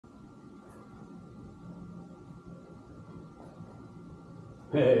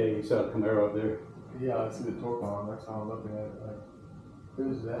Hey, you saw Camaro up there? Yeah, I see the torque on. That's how I'm looking at it. Like,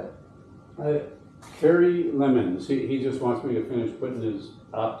 who's that? Kerry Lemons. He just wants me to finish putting his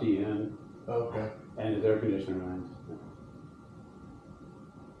Opti in. Okay. And his air conditioner on.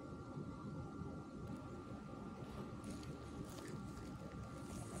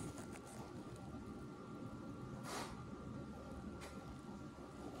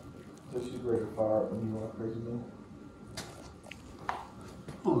 So she's ready to fire up when you want crazy man.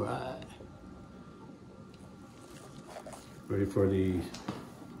 All right. Ready for the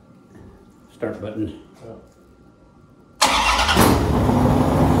start button. Yeah.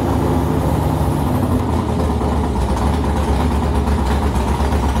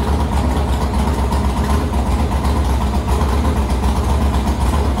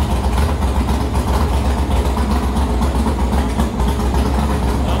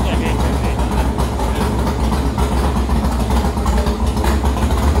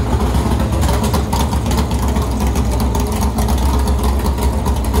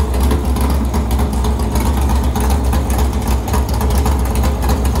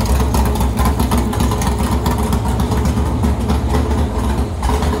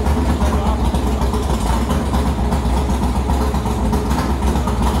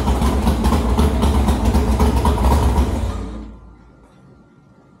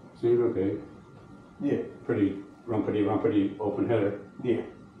 Seems okay. Yeah. Pretty rumpity open header. Yeah.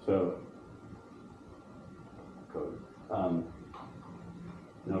 So,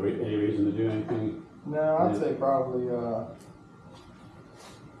 any reason to do anything? No, I'd say probably,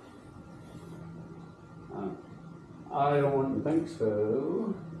 I don't think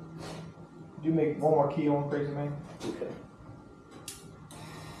so. do you make one more key on crazy man? Okay.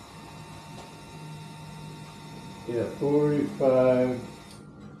 Yeah, 45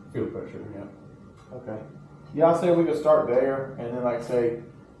 fuel pressure, yeah. Okay. Yeah, I'll say we could start there, and then like say,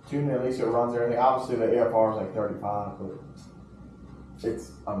 tune at least it runs everything. Obviously the EFR is like 35, but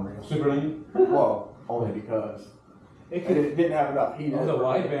it's unreal. Super lean? Well, only because it didn't have enough heat. Oh, the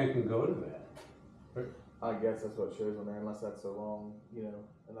wideband can go to that. I guess that's what it shows on there, unless that's so long,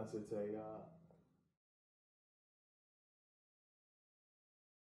 unless it's a